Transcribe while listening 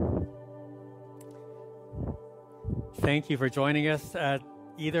Thank you for joining us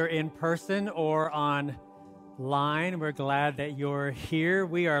either in person or online. We're glad that you're here.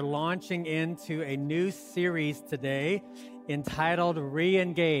 We are launching into a new series today entitled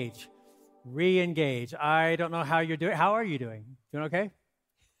Re-Engage. Re-Engage. I don't know how you're doing. How are you doing? Doing okay?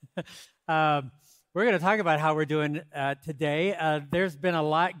 We're going to talk about how we're doing today. There's been a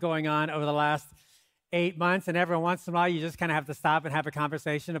lot going on over the last 8 months, and every once in a while you just kind of have to stop and have a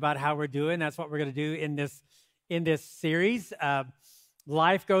conversation about how we're doing. That's what we're going to do in this series.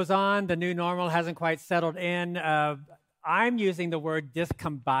 Life goes on. The new normal hasn't quite settled in. I'm using the word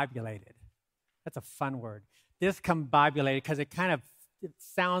discombobulated. That's a fun word. Discombobulated, because it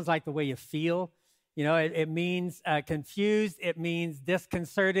sounds like the way you feel. You know, it means confused. It means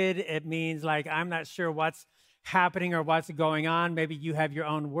disconcerted. It means like I'm not sure what's happening or what's going on. Maybe you have your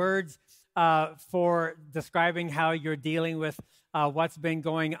own words for describing how you're dealing with what's been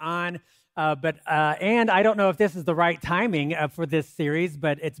going on. And I don't know if this is the right timing for this series,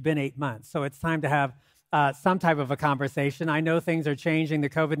 but it's been 8 months. So it's time to have some type of a conversation. I know things are changing. The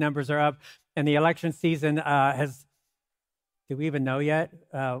COVID numbers are up, and the election season do we even know yet?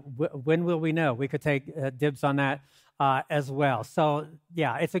 When will we know? We could take dibs on that as well. So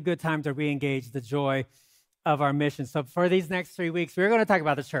yeah, it's a good time to re-engage the joy of our mission. So for these next 3 weeks, we're going to talk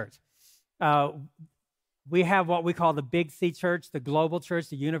about the church. We have what we call the Big C Church, the global church,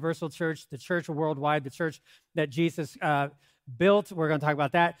 the universal church, the church worldwide, the church that Jesus built. We're going to talk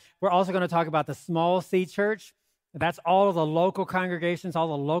about that. We're also going to talk about the small C Church. That's all of the local congregations, all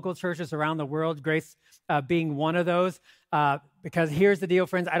the local churches around the world, Grace being one of those. Because here's the deal,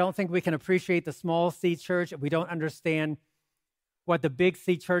 friends. I don't think we can appreciate the small C Church if we don't understand what the Big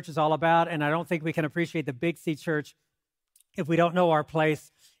C Church is all about. And I don't think we can appreciate the Big C Church if we don't know our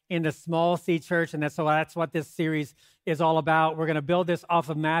place in the small C Church, and that's what this series is all about. We're going to build this off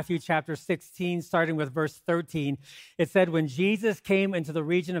of Matthew chapter 16, starting with verse 13. It said, when Jesus came into the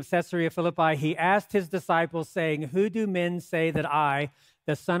region of Caesarea Philippi, he asked his disciples, saying, who do men say that I,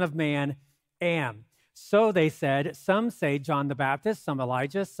 the Son of Man, am? So they said, some say John the Baptist, some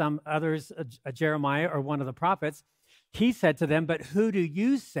Elijah, some others Jeremiah or one of the prophets. He said to them, but who do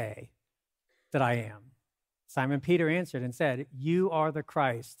you say that I am? Simon Peter answered and said, you are the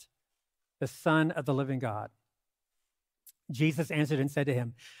Christ, the Son of the living God. Jesus answered and said to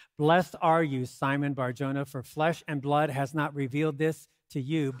him, blessed are you, Simon Bar-Jonah, for flesh and blood has not revealed this to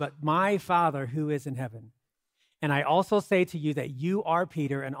you, but my Father who is in heaven. And I also say to you that you are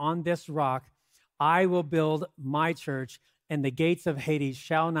Peter, and on this rock I will build my church, and the gates of Hades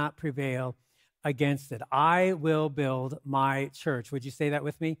shall not prevail against it. I will build my church. Would you say that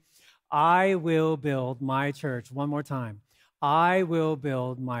with me? I will build my church. One more time. I will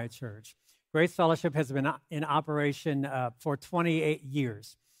build my church. Grace Fellowship has been in operation for 28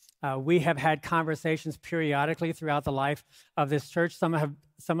 years. We have had conversations periodically throughout the life of this church. Some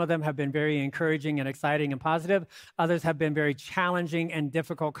of them have been very encouraging and exciting and positive. Others have been very challenging and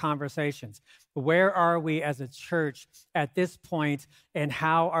difficult conversations. Where are we as a church at this point, and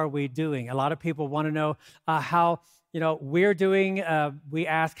how are we doing? A lot of people want to know how we're doing. We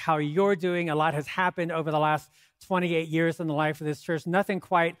ask how you're doing. A lot has happened over the last 28 years in the life of this church. Nothing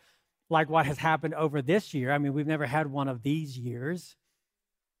quite like what has happened over this year. I mean, we've never had one of these years.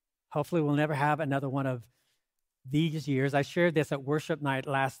 Hopefully, we'll never have another one of these years. I shared this at worship night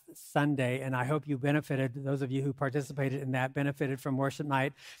last Sunday, and I hope you benefited. Those of you who participated in that benefited from worship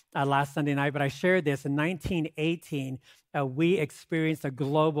night last Sunday night. But I shared this. In 1918, we experienced a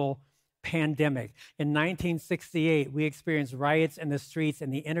global pandemic. In 1968, we experienced riots in the streets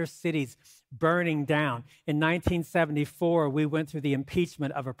and the inner cities burning down. In 1974, we went through the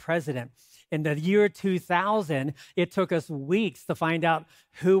impeachment of a president. In the year 2000, it took us weeks to find out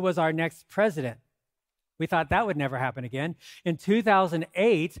who was our next president. We thought that would never happen again. In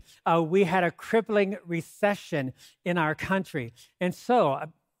 2008, we had a crippling recession in our country. And so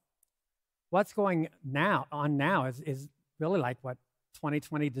what's going on now is really like what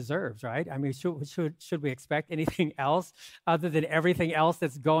 2020 deserves, right? I mean, should we expect anything else other than everything else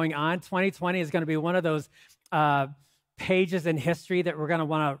that's going on? 2020 is going to be one of those pages in history that we're going to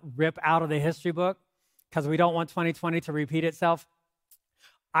want to rip out of the history book because we don't want 2020 to repeat itself.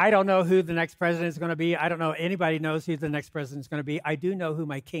 I don't know who the next president is going to be. I don't know anybody knows who the next president is going to be. I do know who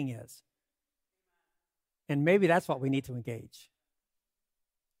my king is. And maybe that's what we need to engage.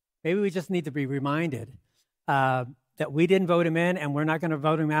 Maybe we just need to be reminded that we didn't vote him in, and we're not going to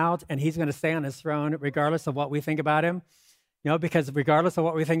vote him out, and he's going to stay on his throne regardless of what we think about him. Because regardless of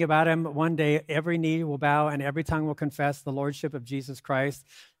what we think about him, one day every knee will bow and every tongue will confess the lordship of Jesus Christ.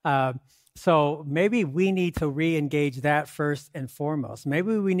 So maybe we need to re-engage that first and foremost.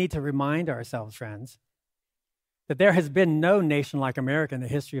 Maybe we need to remind ourselves, friends, that there has been no nation like America in the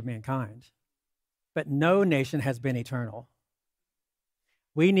history of mankind, but no nation has been eternal.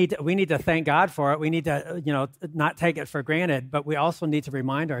 We need to thank God for it. We need to, not take it for granted, but we also need to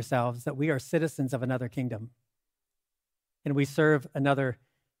remind ourselves that we are citizens of another kingdom and we serve another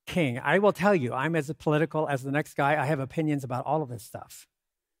king. I will tell you, I'm as political as the next guy. I have opinions about all of this stuff.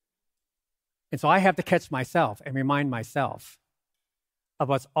 And so I have to catch myself and remind myself of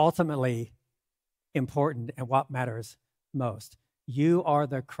what's ultimately important and what matters most. You are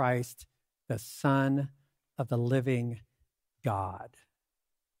the Christ, the Son of the living God.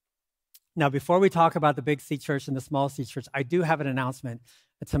 Now, before we talk about the Big C Church and the Small C Church, I do have an announcement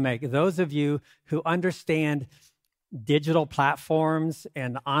to make. Those of you who understand digital platforms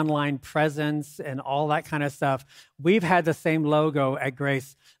and online presence and all that kind of stuff, we've had the same logo at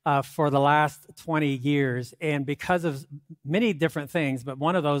Grace for the last 20 years. And because of many different things, but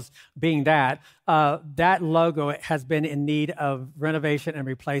one of those being that logo has been in need of renovation and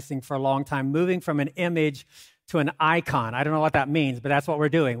replacing for a long time, moving from an image to an icon. I don't know what that means, but that's what we're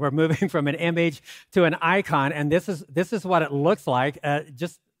doing. We're moving from an image to an icon, and this is what it looks like.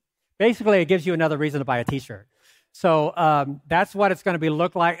 Just basically, it gives you another reason to buy a T-shirt. So that's what it's going to be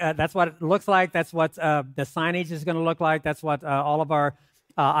look like. That's what it looks like. That's what the signage is going to look like. That's what all of our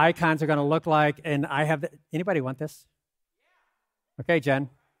icons are going to look like. And I have anybody want this? Okay, Jen.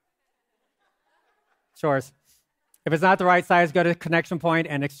 Yours. If it's not the right size, go to Connection Point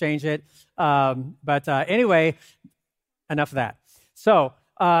and exchange it. But anyway, enough of that. So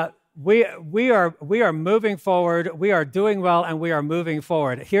we are moving forward. We are doing well, and we are moving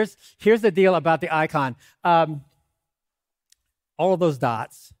forward. Here's the deal about the icon. All of those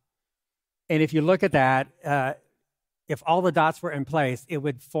dots, and if you look at that, if all the dots were in place, it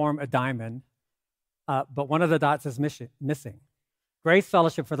would form a diamond. But one of the dots is missing. Grace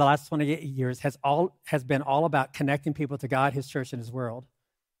Fellowship for the last 28 years has been all about connecting people to God, His church, and His world.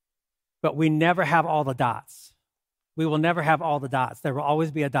 But we never have all the dots. We will never have all the dots. There will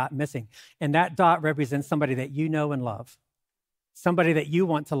always be a dot missing. And that dot represents somebody that you know and love, somebody that you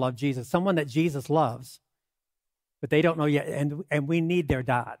want to love Jesus, someone that Jesus loves, but they don't know yet, and we need their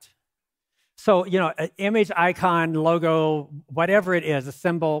dot. So, an image, icon, logo, whatever it is, a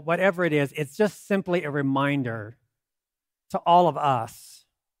symbol, whatever it is, it's just simply a reminder to all of us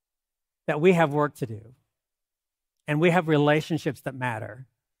that we have work to do and we have relationships that matter.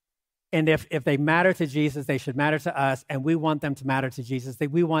 And if they matter to Jesus, they should matter to us, and we want them to matter to Jesus.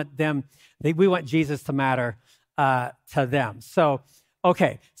 We want Jesus to matter to them. So,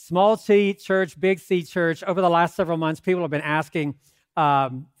 okay, small C church, big C church. Over the last several months, people have been asking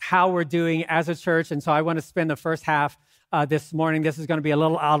how we're doing as a church, and so I want to spend the first half this morning. This is going to be a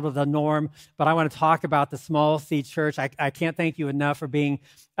little out of the norm, but I want to talk about the small C church. I can't thank you enough for being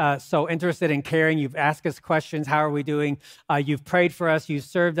so interested in caring. You've asked us questions. How are we doing? You've prayed for us. You've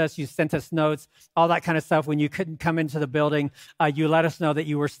served us. You sent us notes, all that kind of stuff. When you couldn't come into the building, you let us know that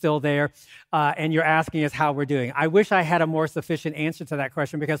you were still there, and you're asking us how we're doing. I wish I had a more sufficient answer to that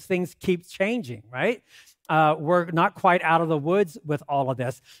question because things keep changing, right? We're not quite out of the woods with all of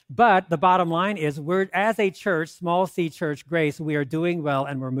this. But the bottom line is we're, as a church, small C church, Grace, we are doing well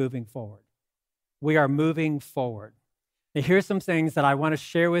and we're moving forward. We are moving forward. Now, here's some things that I want to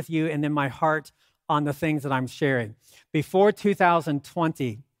share with you and then my heart on the things that I'm sharing. Before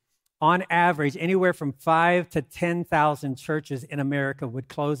 2020, on average, anywhere from 5,000 to 10,000 churches in America would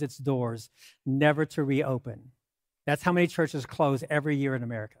close its doors, never to reopen. That's how many churches close every year in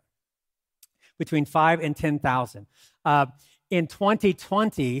America. Between 5,000 and 10,000. In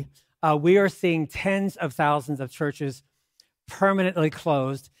 2020, we are seeing tens of thousands of churches permanently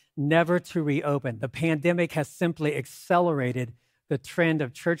closed, never to reopen. The pandemic has simply accelerated the trend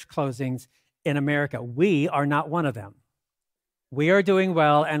of church closings in America. We are not one of them. We are doing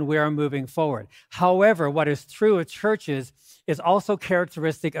well and we are moving forward. However, what is true of churches is also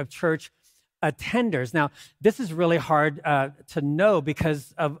characteristic of church attenders. Now, this is really hard to know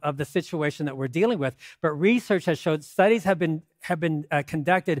because of the situation that we're dealing with, but research has showed, studies have been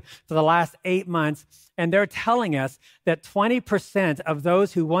conducted for the last 8 months, and they're telling us that 20% of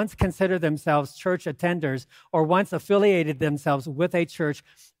those who once considered themselves church attenders or once affiliated themselves with a church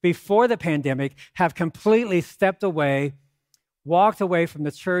before the pandemic have completely stepped away, walked away from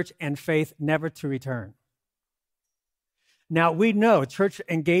the church and faith, never to return. Now, we know church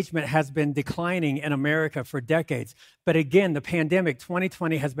engagement has been declining in America for decades. But again, the pandemic,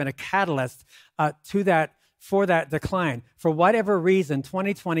 2020, has been a catalyst for that decline. For whatever reason,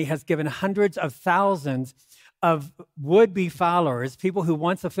 2020 has given hundreds of thousands of would-be followers, people who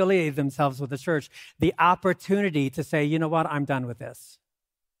once affiliated themselves with the church, the opportunity to say, you know what, I'm done with this.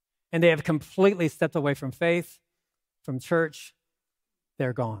 And they have completely stepped away from faith from church,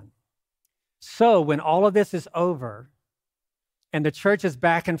 they're gone. So when all of this is over and the church is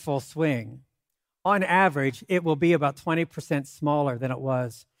back in full swing, on average, it will be about 20% smaller than it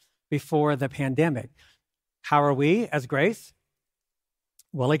was before the pandemic. How are we as Grace?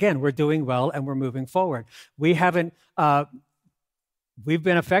 Well, again, we're doing well and we're moving forward. We've been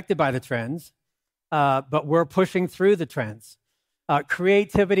affected by the trends, but we're pushing through the trends.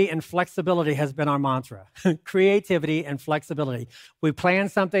 Creativity and flexibility has been our mantra. Creativity and flexibility. We plan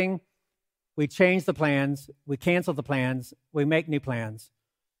something, we change the plans, we cancel the plans, we make new plans,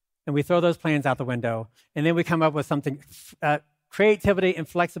 and we throw those plans out the window, and then we come up with something. Creativity and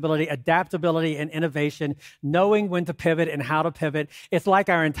flexibility, adaptability and innovation, knowing when to pivot and how to pivot. It's like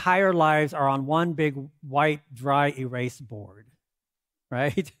our entire lives are on one big white dry erase board,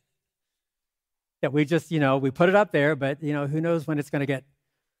 right? That we just, we put it up there, but, who knows when it's going to get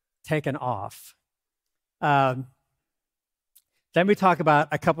taken off. Then we talk about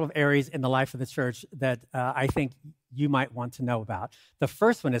a couple of areas in the life of the church that I think you might want to know about. The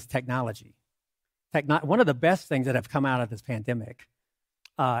first one is technology. One of the best things that have come out of this pandemic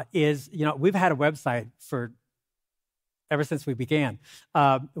is, we've had a website ever since we began.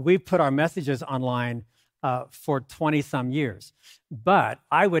 We've put our messages online for 20-some years. But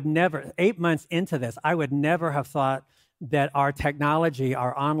I would never, 8 months into this, I would never have thought that our technology,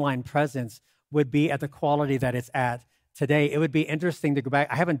 our online presence would be at the quality that it's at today. It would be interesting to go back.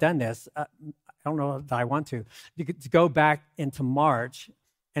 I haven't done this. I don't know that I want to go back into March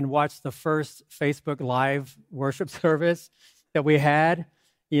and watch the first Facebook Live worship service that we had.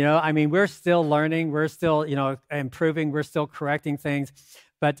 We're still learning. We're still, improving. We're still correcting things.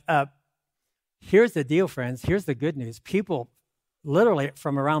 But here's the deal, friends. Here's the good news. People literally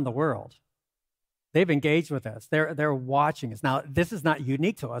from around the world, they've engaged with us. They're watching us. Now, this is not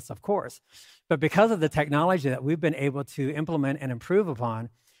unique to us, of course. But because of the technology that we've been able to implement and improve upon,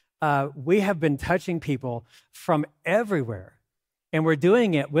 we have been touching people from everywhere. And we're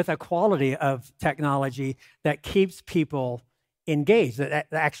doing it with a quality of technology that keeps people engaged, that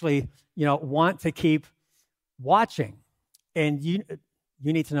actually, want to keep watching. And you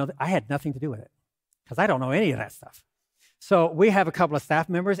need to know that I had nothing to do with it because I don't know any of that stuff. So we have a couple of staff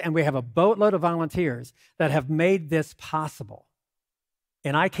members and we have a boatload of volunteers that have made this possible.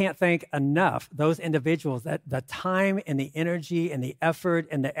 And I can't thank enough those individuals, that the time and the energy and the effort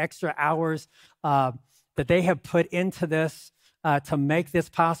and the extra hours that they have put into this to make this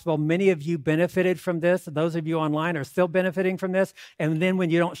possible. Many of you benefited from this. Those of you online are still benefiting from this. And then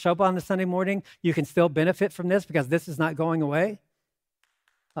when you don't show up on the Sunday morning, you can still benefit from this because this is not going away.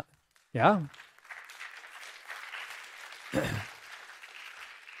 Yeah.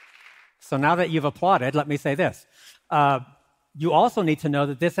 So now that you've applauded, let me say this. You also need to know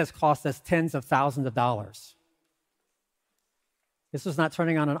that this has cost us tens of thousands of dollars. This was not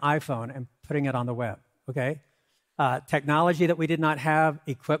turning on an iPhone and putting it on the web, okay? Technology that we did not have,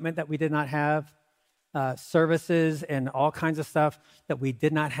 equipment that we did not have, services and all kinds of stuff that we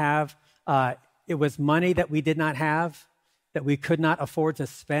did not have. It was money that we did not have, that we could not afford to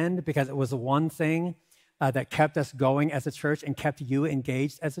spend because it was the one thing that kept us going as a church and kept you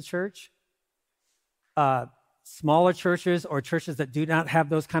engaged as a church. Smaller churches or churches that do not have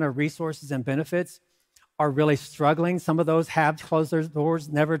those kind of resources and benefits are really struggling. Some of those have closed their doors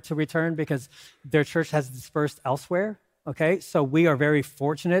never to return because their church has dispersed elsewhere, okay? So we are very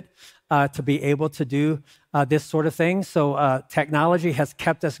fortunate to be able to do this sort of thing. So technology has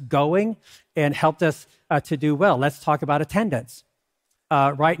kept us going and helped us to do well. Let's talk about attendance.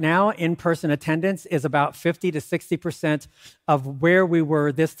 Right now, in-person attendance is about 50 to 60% of where we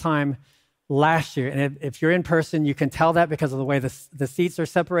were this time last year. And if you're in person, you can tell that because of the way the seats are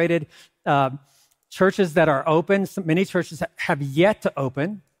separated. Churches that are open, many churches have yet to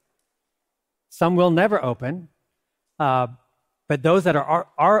open. Some will never open. But those that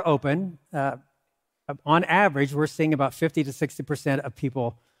are open, on average, we're seeing about 50 to 60% of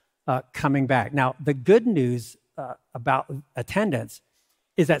people coming back. Now, the good news about attendance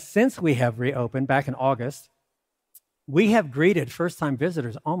is that since we have reopened back in August, we have greeted first-time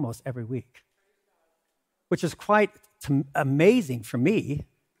visitors almost every week, which is quite amazing for me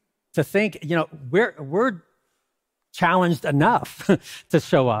to think, we're challenged enough to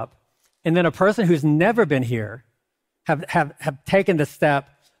show up. And then a person who's never been here have taken the step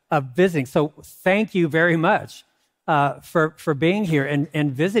of visiting. So thank you very much for being here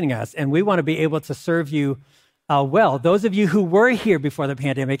and visiting us. And we want to be able to serve you well. Those of you who were here before the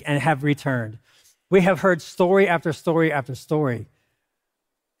pandemic and have returned, we have heard story after story after story.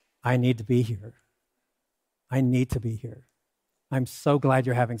 I need to be here. I need to be here. I'm so glad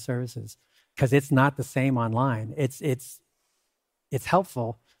you're having services. because it's not the same online. It's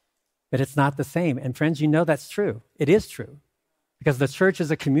helpful, but it's not the same. And friends, you know that's true. It is true because the church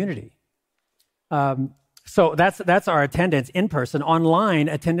is a community. So that's our attendance in person. Online,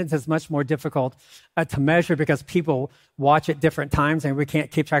 attendance is much more difficult to measure because people watch at different times, and we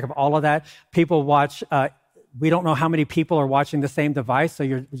can't keep track of all of that. People watch. We don't know how many people are watching the same device. So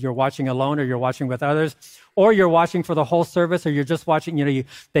you're watching alone, or you're watching with others, or you're watching for the whole service, or you're just watching.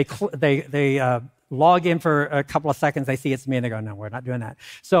 They log in for a couple of seconds. They see it's me, and they go, "No, we're not doing that."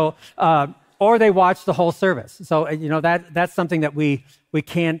 So. Or they watch the whole service. So that's something that we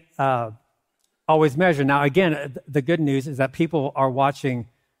can't always measure. Now, again, the good news is that people are watching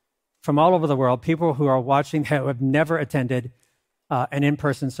from all over the world, people who are watching who have never attended an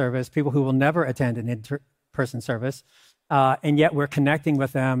in-person service, people who will never attend an in-person service, and yet we're connecting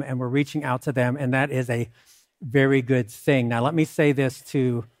with them and we're reaching out to them, and that is a very good thing. Now, let me say this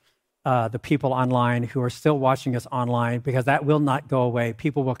to the people online who are still watching us online, because that will not go away.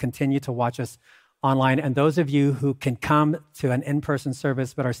 People will continue to watch us online. And those of you who can come to an in-person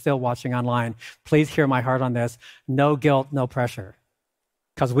service but are still watching online, please hear my heart on this. No guilt, no pressure.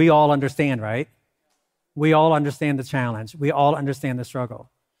 Because we all understand, right? We all understand the challenge. We all understand the struggle.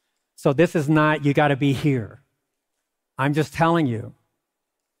 So this is not, you got to be here. I'm just telling you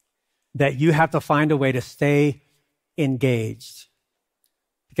that you have to find a way to stay engaged.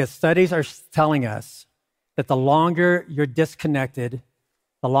 Because studies are telling us that the longer you're disconnected,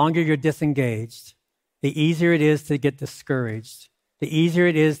 the longer you're disengaged, the easier it is to get discouraged, the easier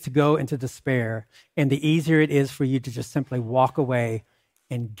it is to go into despair, and the easier it is for you to just simply walk away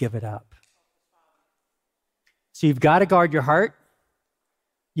and give it up. So you've got to guard your heart.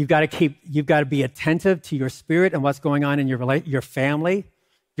 You've got to be attentive to your spirit and what's going on in your family,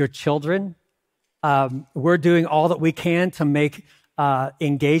 your children. We're doing all that we can to make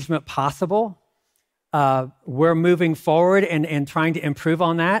engagement possible. We're moving forward and trying to improve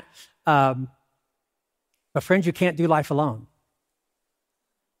on that. But friends, you can't do life alone.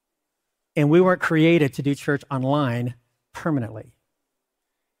 And we weren't created to do church online permanently.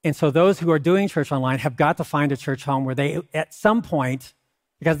 And so those who are doing church online have got to find a church home where they, at some point,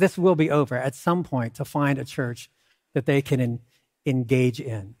 because this will be over, at some point, to find a church that they can engage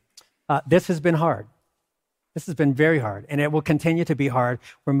in. This has been hard. This has been very hard, and it will continue to be hard.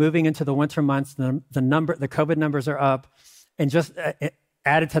 We're moving into the winter months. The COVID numbers are up, and just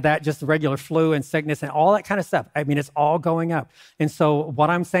added to that, just the regular flu and sickness and all that kind of stuff. I mean, it's all going up. And so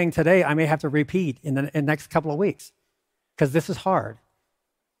what I'm saying today, I may have to repeat in the next couple of weeks, because this is hard.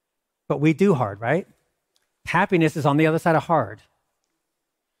 But we do hard, right? Happiness is on the other side of hard.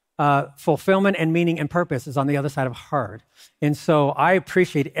 Fulfillment and meaning and purpose is on the other side of hard. And so I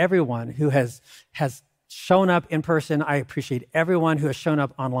appreciate everyone who has shown up in person. I appreciate everyone who has shown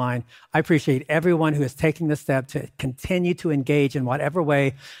up online. I appreciate everyone who is taking the step to continue to engage in whatever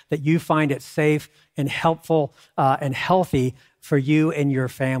way that you find it safe and helpful and healthy for you and your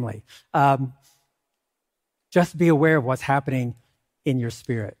family. Just be aware of what's happening in your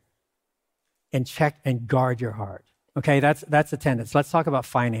spirit and check and guard your heart. Okay, that's attendance. Let's talk about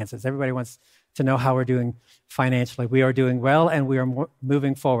finances. Everybody wants to know how we're doing financially. We are doing well, and we are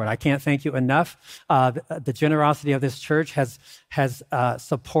moving forward. I can't thank you enough. The generosity of this church has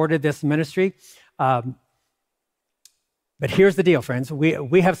supported this ministry. But here's the deal, friends.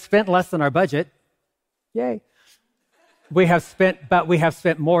 We have spent less than our budget. Yay. We have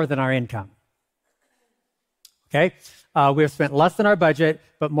spent more than our income. Okay? We have spent less than our budget,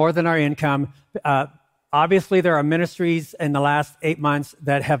 but more than our income. Obviously, there are ministries in the last 8 months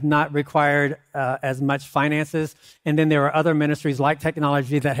that have not required as much finances. And then there are other ministries like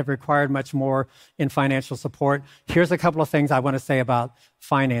technology that have required much more in financial support. Here's a couple of things I want to say about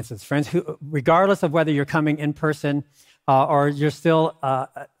finances. Friends, regardless of whether you're coming in person or you're still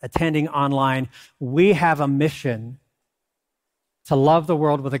attending online, we have a mission to love the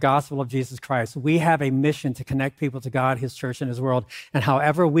world with the gospel of Jesus Christ. We have a mission to connect people to God, His church, and His world. And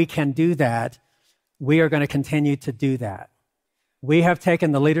however we can do that, we are going to continue to do that. We have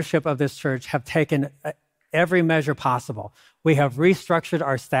taken the leadership of this church, have taken every measure possible. We have restructured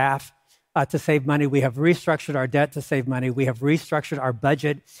our staff to save money. We have restructured our debt to save money. We have restructured our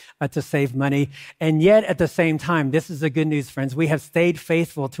budget to save money. And yet, at the same time, this is the good news, friends, we have stayed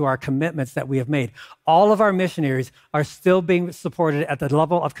faithful to our commitments that we have made. All of our missionaries are still being supported at the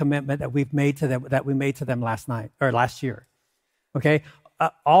level of commitment that we made to them last year. Okay?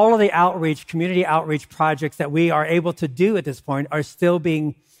 All of the outreach, community outreach projects that we are able to do at this point are still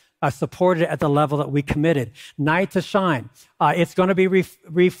being supported at the level that we committed. Night to Shine, it's going to be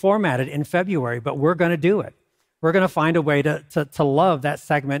reformatted in February, but we're going to do it. We're going to find a way to love that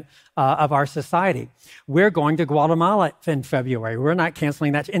segment of our society. We're going to Guatemala in February. We're not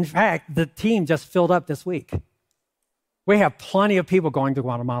canceling that. In fact, the team just filled up this week. We have plenty of people going to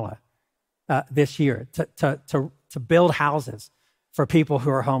Guatemala this year to build houses for people who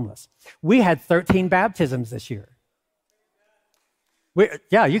are homeless. We had 13 baptisms this year.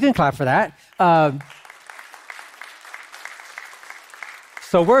 Yeah, you can clap for that.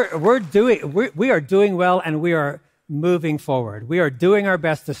 So we are doing well, and we are moving forward. We are doing our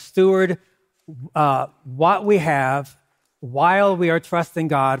best to steward what we have while we are trusting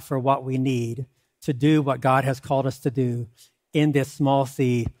God for what we need to do what God has called us to do in this small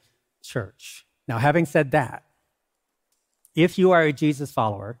C church. Now, having said that, if you are a Jesus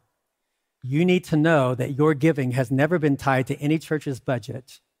follower, you need to know that your giving has never been tied to any church's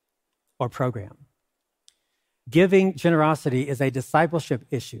budget or program. Giving generosity is a discipleship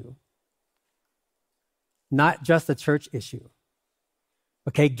issue, not just a church issue.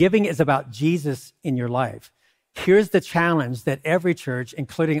 Okay, giving is about Jesus in your life. Here's the challenge that every church,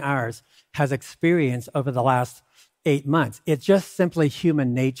 including ours, has experienced over the last 8 months. It's just simply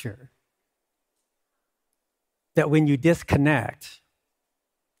human nature that when you disconnect,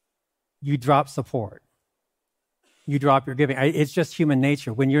 you drop support. You drop your giving. It's just human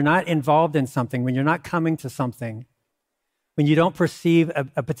nature. When you're not involved in something, when you're not coming to something, when you don't perceive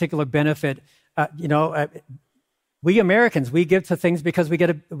a particular benefit, we Americans, we give to things because we get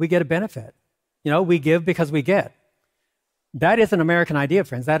a benefit. We give because we get. That is an American idea,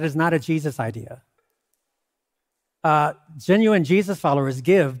 friends. That is not a Jesus idea. Genuine Jesus followers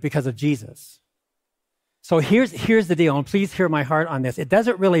give because of Jesus. So here's the deal, and please hear my heart on this. It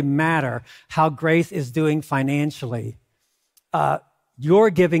doesn't really matter how Grace is doing financially. Your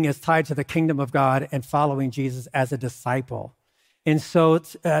giving is tied to the kingdom of God and following Jesus as a disciple. And so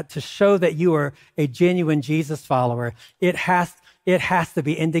to show that you are a genuine Jesus follower, it has to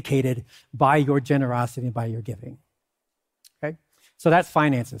be indicated by your generosity and by your giving. Okay? So that's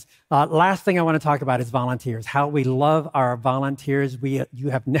finances. Last thing I want to talk about is volunteers, how we love our volunteers. You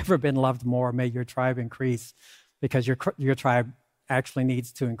have never been loved more. May your tribe increase, because your tribe actually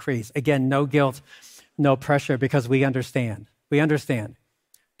needs to increase. Again, no guilt, no pressure, because we understand. We understand.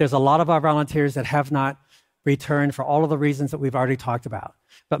 There's a lot of our volunteers that have not returned for all of the reasons that we've already talked about.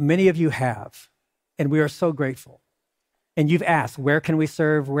 But many of you have, and we are so grateful. And you've asked, where can we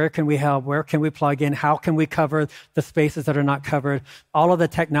serve? Where can we help? Where can we plug in? How can we cover the spaces that are not covered? All of the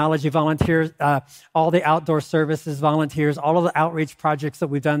technology volunteers, all the outdoor services volunteers, all of the outreach projects that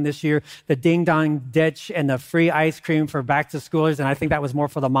we've done this year, the Ding Dong Ditch and the free ice cream for back to schoolers. And I think that was more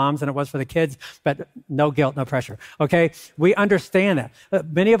for the moms than it was for the kids, but no guilt, no pressure. Okay. We understand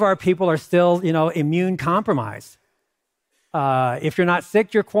that. Many of our people are still, immune compromised. If you're not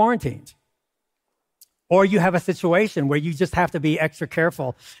sick, you're quarantined. Or you have a situation where you just have to be extra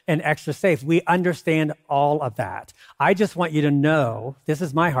careful and extra safe. We understand all of that. I just want you to know, this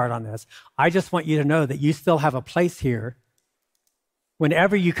is my heart on this, I just want you to know that you still have a place here.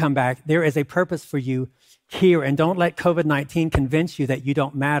 Whenever you come back, there is a purpose for you here, and don't let COVID-19 convince you that you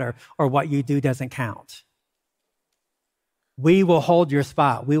don't matter or what you do doesn't count. We will hold your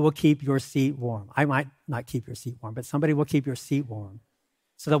spot. We will keep your seat warm. I might not keep your seat warm, but somebody will keep your seat warm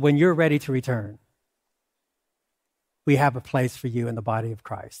so that when you're ready to return, we have a place for you in the body of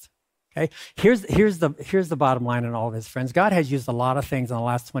Christ. Okay? Here's the bottom line in all of this, friends. God has used a lot of things in the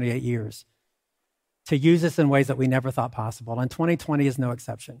last 28 years to use us in ways that we never thought possible, and 2020 is no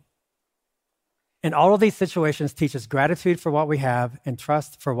exception. And all of these situations teach us gratitude for what we have and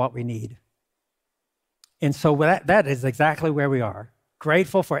trust for what we need. And so that is exactly where we are.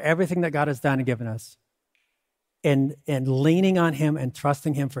 Grateful for everything that God has done and given us, and leaning on Him and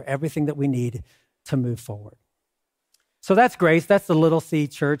trusting Him for everything that we need to move forward. So that's Grace. That's the Little C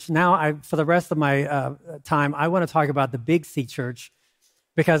Church. Now, for the rest of my time, I want to talk about the Big C Church,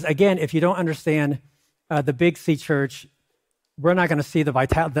 because again, if you don't understand the Big C Church, we're not going to see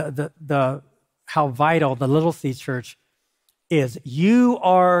how vital the Little C Church is. You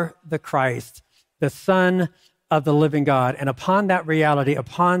are the Christ, the Son of the living God, and upon that reality,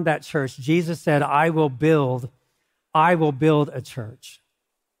 upon that church, Jesus said, "I will build a church."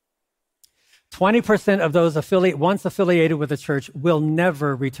 20% of those once affiliated with the church will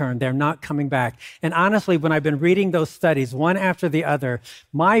never return. They're not coming back. And honestly, when I've been reading those studies, one after the other,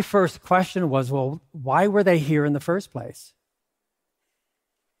 my first question was, well, why were they here in the first place?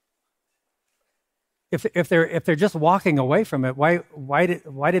 If they're just walking away from it, why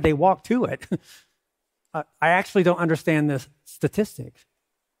did they walk to it? I actually don't understand this statistic.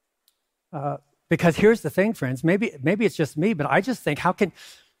 Because here's the thing, friends, maybe it's just me, but I just think, how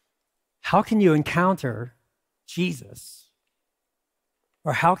can you encounter Jesus?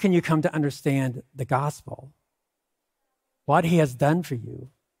 Or how can you come to understand the gospel? What he has done for you,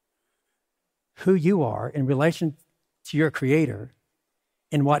 who you are in relation to your Creator,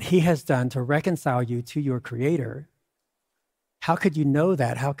 and what he has done to reconcile you to your Creator. How could you know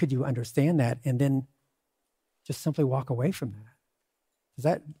that? How could you understand that? And then just simply walk away from that?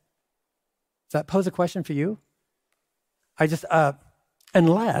 Does that pose a question for you?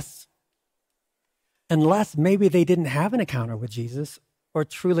 Unless maybe they didn't have an encounter with Jesus or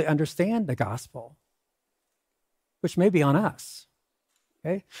truly understand the gospel, which may be on us.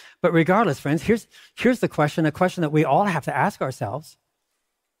 Okay? But regardless, friends, here's the question, a question that we all have to ask ourselves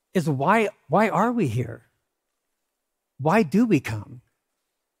is why are we here? Why do we come?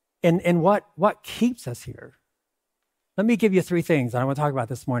 And what keeps us here? Let me give you 3 things that I want to talk about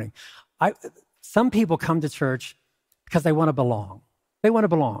this morning. Some people come to church because they want to belong. They want to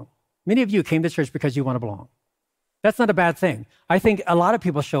belong. Many of you came to church because you want to belong. That's not a bad thing. I think a lot of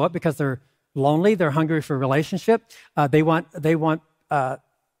people show up because they're lonely, they're hungry for a relationship. They want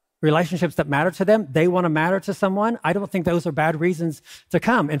relationships that matter to them. They want to matter to someone. I don't think those are bad reasons to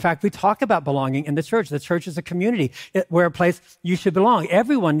come. In fact, we talk about belonging in the church. The church is a community where a place you should belong.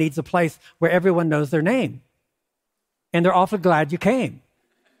 Everyone needs a place where everyone knows their name. And they're awfully glad you came.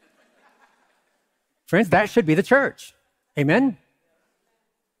 Friends, that should be the church. Amen?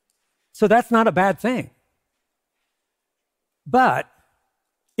 So that's not a bad thing. But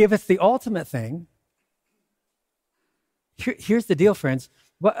if it's the ultimate thing, here's the deal, friends.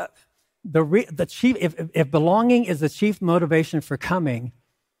 If belonging is the chief motivation for coming,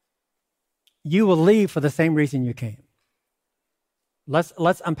 you will leave for the same reason you came.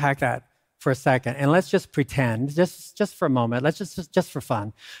 Let's unpack that for a second, and let's just pretend, just for a moment. Let's just for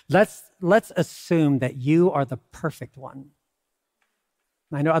fun. Let's assume that you are the perfect one.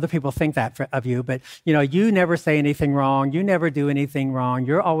 I know other people think that of you, but you never say anything wrong. You never do anything wrong.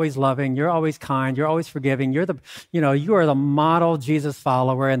 You're always loving. You're always kind. You're always forgiving. You are the model Jesus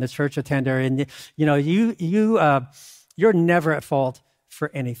follower and the church attender, and you're never at fault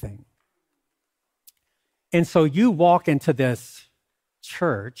for anything. And so you walk into this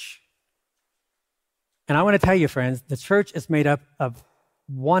church, and I want to tell you, friends, the church is made up of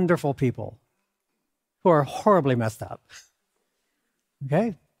wonderful people who are horribly messed up.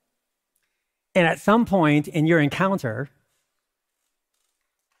 Okay? And at some point in your encounter,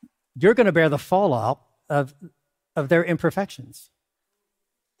 you're going to bear the fallout of their imperfections.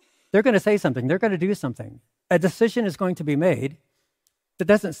 They're going to say something. They're going to do something. A decision is going to be made that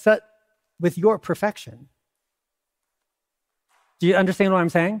doesn't set with your perfection. Do you understand what I'm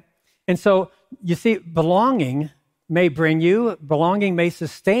saying? And so, you see, belonging may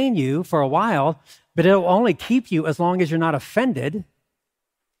sustain you for a while, but it'll only keep you as long as you're not offended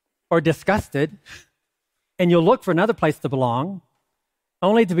or disgusted, and you'll look for another place to belong,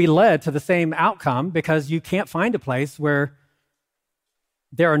 only to be led to the same outcome because you can't find a place where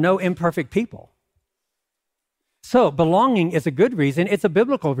there are no imperfect people. So belonging is a good reason. It's a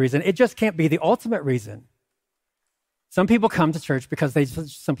biblical reason. It just can't be the ultimate reason. Some people come to church because they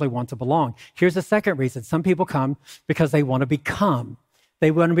just simply want to belong. Here's the second reason. Some people come because they want to become.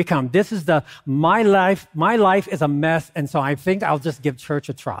 They want to become. This is my life is a mess, and so I think I'll just give church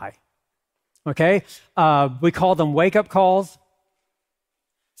a try. Okay? We call them wake-up calls.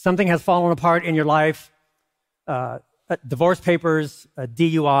 Something has fallen apart in your life. Divorce papers, a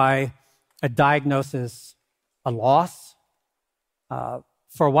DUI, a diagnosis, a loss.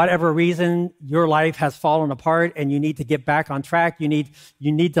 For whatever reason, your life has fallen apart and you need to get back on track. You need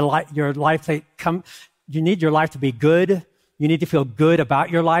your life to be good. You need to feel good about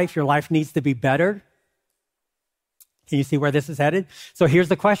your life. Your life needs to be better. Can you see where this is headed? So here's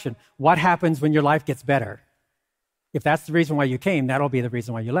the question. What happens when your life gets better? If that's the reason why you came, that'll be the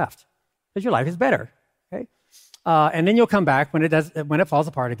reason why you left. Because your life is better. Okay? And then you'll come back when it falls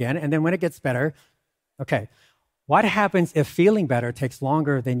apart again, and then when it gets better. Okay. What happens if feeling better takes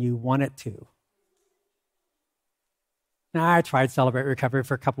longer than you want it to? Now, I tried Celebrate Recovery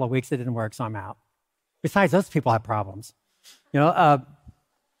for a couple of weeks. It didn't work, so I'm out. Besides, those people have problems.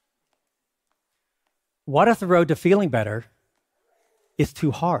 What if the road to feeling better is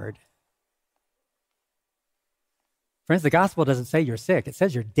too hard? Friends, the gospel doesn't say you're sick. It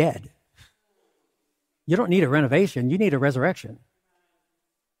says you're dead. You don't need a renovation. You need a resurrection.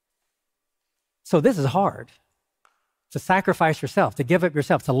 So this is hard. To sacrifice yourself, to give up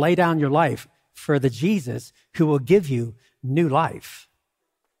yourself, to lay down your life for the Jesus who will give you new life.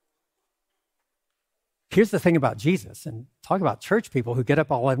 Here's the thing about Jesus, and talk about church people who get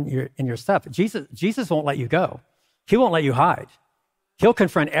up all in your stuff. Jesus won't let you go. He won't let you hide. He'll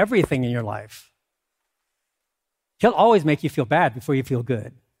confront everything in your life. He'll always make you feel bad before you feel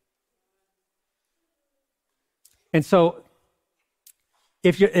good. And so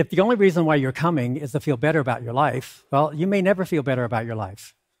if the only reason why you're coming is to feel better about your life, well, you may never feel better about your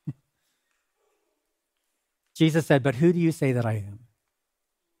life. Jesus said, but who do you say that I am?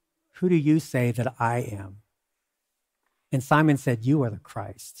 Who do you say that I am? And Simon said, you are the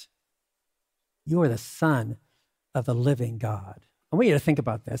Christ. You are the Son of the living God. I want you to think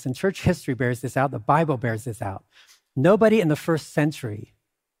about this. And church history bears this out. The Bible bears this out. Nobody in the first century,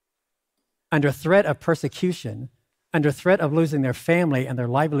 under threat of persecution, under threat of losing their family and their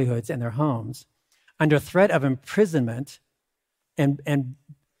livelihoods and their homes, under threat of imprisonment and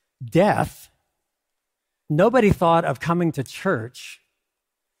death, nobody thought of coming to church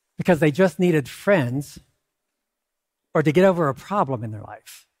because they just needed friends or to get over a problem in their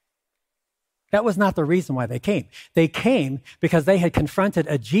life. That was not the reason why they came. They came because they had confronted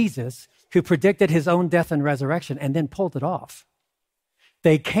a Jesus who predicted his own death and resurrection and then pulled it off.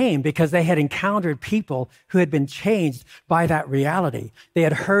 They came because they had encountered people who had been changed by that reality. They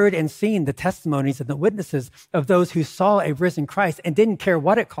had heard and seen the testimonies and the witnesses of those who saw a risen Christ and didn't care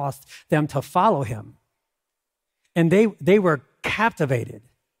what it cost them to follow him. And they were captivated.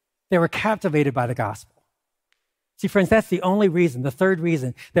 They were captivated by the gospel. See, friends, that's the only reason, the third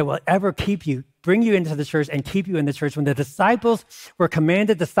reason that will ever bring you into the church and keep you in the church. When the disciples were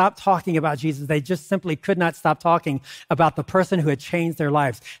commanded to stop talking about Jesus, they just simply could not stop talking about the person who had changed their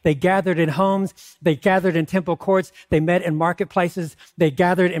lives. They gathered in homes, they gathered in temple courts, they met in marketplaces, they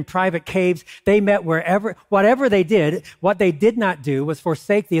gathered in private caves, they met wherever, whatever they did. What they did not do was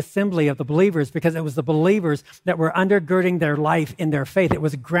forsake the assembly of the believers, because it was the believers that were undergirding their life in their faith. It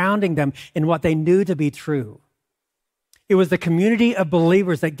was grounding them in what they knew to be true. It was the community of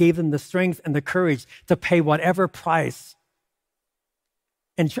believers that gave them the strength and the courage to pay whatever price.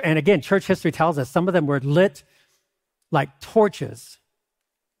 And again, church history tells us some of them were lit like torches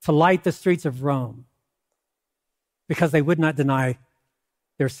to light the streets of Rome because they would not deny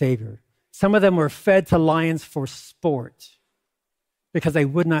their Savior. Some of them were fed to lions for sport because they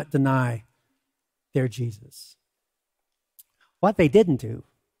would not deny their Jesus. What they didn't do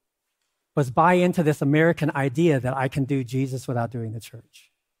was buy into this American idea that I can do Jesus without doing the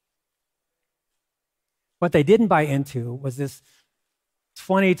church. What they didn't buy into was this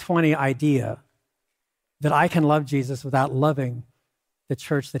 2020 idea that I can love Jesus without loving the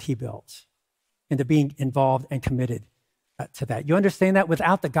church that he built, and to being involved and committed to that. You understand that?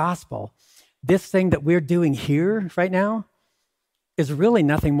 Without the gospel, this thing that we're doing here right now is really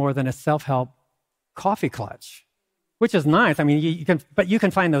nothing more than a self-help coffee clutch, which is nice. I mean, you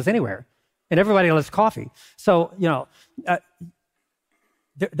can find those anywhere. And everybody loves coffee. So,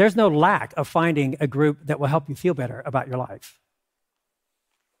 there's no lack of finding a group that will help you feel better about your life.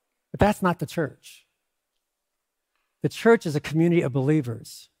 But that's not the church. The church is a community of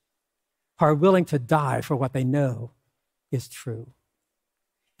believers who are willing to die for what they know is true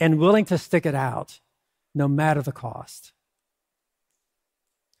and willing to stick it out no matter the cost.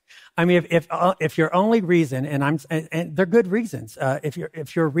 I mean, if your only reason, and they're good reasons,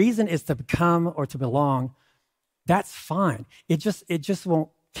 if your reason is to become or to belong, that's fine. It just won't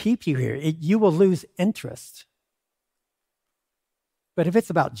keep you here. You will lose interest. But if it's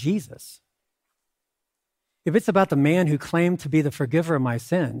about Jesus, if it's about the man who claimed to be the forgiver of my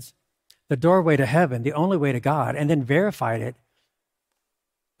sins, the doorway to heaven, the only way to God, and then verified it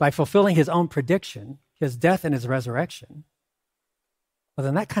by fulfilling his own prediction, his death and his resurrection, well,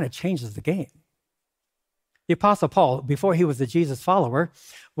 then that kind of changes the game. The Apostle Paul, before he was a Jesus follower,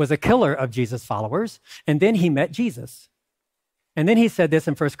 was a killer of Jesus followers, and then he met Jesus. And then he said this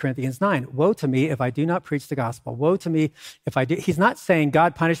in 1 Corinthians 9, woe to me if I do not preach the gospel. Woe to me if I do. He's not saying,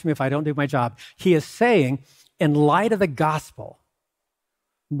 God punish me if I don't do my job. He is saying, in light of the gospel,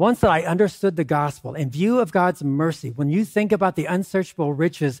 once that I understood the gospel, in view of God's mercy, when you think about the unsearchable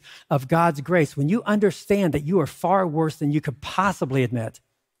riches of God's grace, when you understand that you are far worse than you could possibly admit,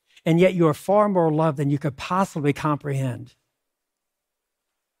 and yet you are far more loved than you could possibly comprehend.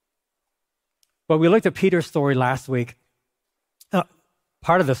 Well, we looked at Peter's story last week,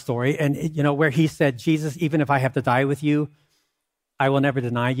 part of the story, and where he said, Jesus, even if I have to die with you, I will never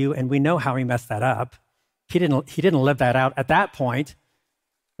deny you. And we know how he messed that up. He didn't live that out at that point.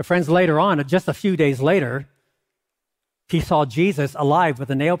 But friends, later on, just a few days later, he saw Jesus alive with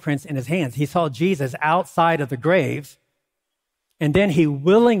the nail prints in his hands. He saw Jesus outside of the grave, and then he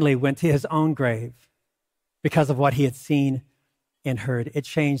willingly went to his own grave because of what he had seen and heard. It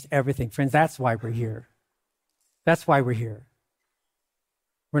changed everything. Friends, that's why we're here. That's why we're here.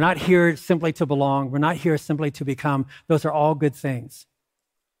 We're not here simply to belong. We're not here simply to become. Those are all good things.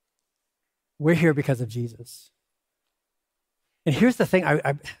 We're here because of Jesus. And here's the thing,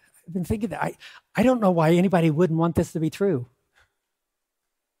 I've been thinking that I don't know why anybody wouldn't want this to be true.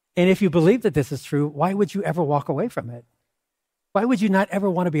 And if you believe that this is true, why would you ever walk away from it? Why would you not ever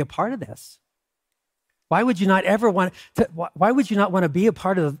want to be a part of this? Why would you not ever want to? Why would you not want to be a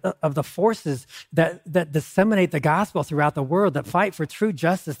part of the forces that disseminate the gospel throughout the world, that fight for true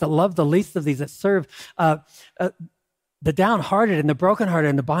justice, that love the least of these, that serve the downhearted and the brokenhearted,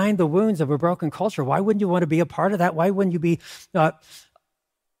 and to bind the wounds of a broken culture? Why wouldn't you want to be a part of that? Why wouldn't you be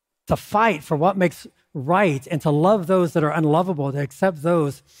to fight for what makes right and to love those that are unlovable, to accept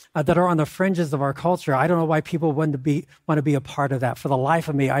those that are on the fringes of our culture? I don't know why people want to be a part of that. For the life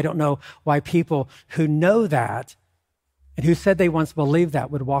of me, I don't know why people who know that and who said they once believed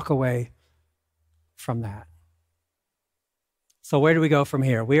that would walk away from that. So where do we go from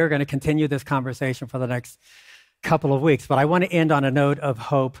here? We are going to continue this conversation for the next couple of weeks, but I want to end on a note of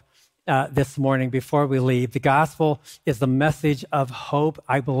hope this morning before we leave. The gospel is the message of hope.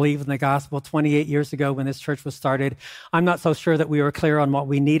 I believe in the gospel. 28 years ago when this church was started, I'm not so sure that we were clear on what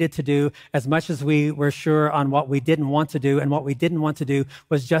we needed to do as much as we were sure on what we didn't want to do. And what we didn't want to do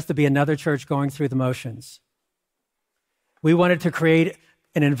was just to be another church going through the motions. We wanted to create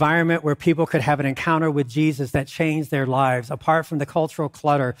an environment where people could have an encounter with Jesus that changed their lives, apart from the cultural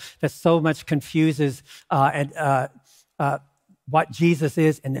clutter that so much confuses what Jesus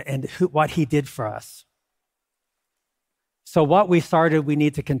is and what he did for us. So what we started, we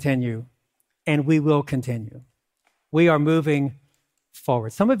need to continue, and we will continue. We are moving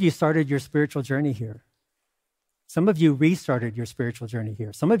forward. Some of you started your spiritual journey here. Some of you restarted your spiritual journey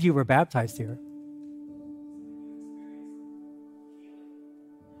here. Some of you were baptized here.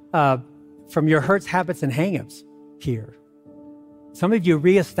 From your hurts, habits, and hang-ups here. Some of you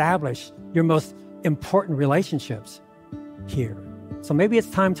reestablished your most important relationships here. So maybe it's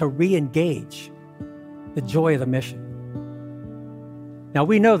time to re-engage the joy of the mission. Now,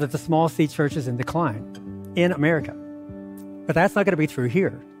 we know that the small C church is in decline in America, but that's not going to be true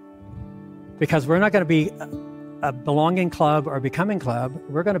here, because we're not going to be a belonging club or a becoming club.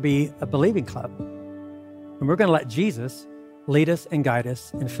 We're going to be a believing club, and we're going to let Jesus lead us and guide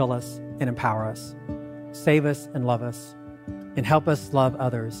us and fill us and empower us, save us and love us, and help us love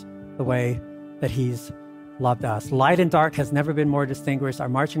others the way that he's loved us. Light and dark has never been more distinguished. Our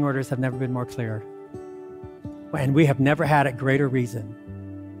marching orders have never been more clear. And we have never had a greater reason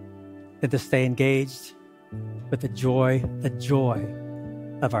than to stay engaged with the joy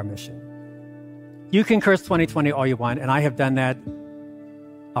of our mission. You can curse 2020 all you want, and I have done that,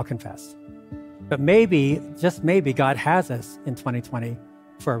 I'll confess. But maybe, just maybe, God has us in 2020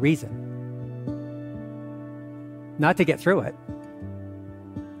 for a reason. Not to get through it,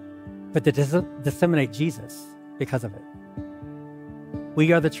 but to disseminate Jesus because of it.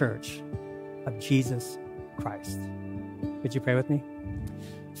 We are the church of Jesus Christ. Would you pray with me?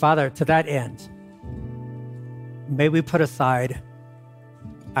 Father, to that end, may we put aside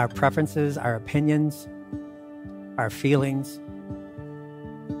our preferences, our opinions, our feelings.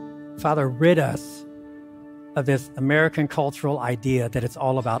 Father, rid us of this American cultural idea that it's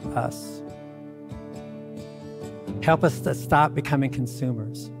all about us. Help us to stop becoming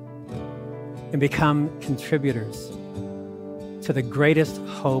consumers and become contributors to the greatest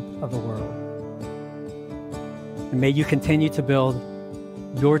hope of the world. And may you continue to build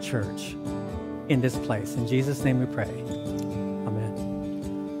your church in this place. In Jesus' name we pray.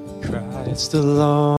 Amen. Christ alone.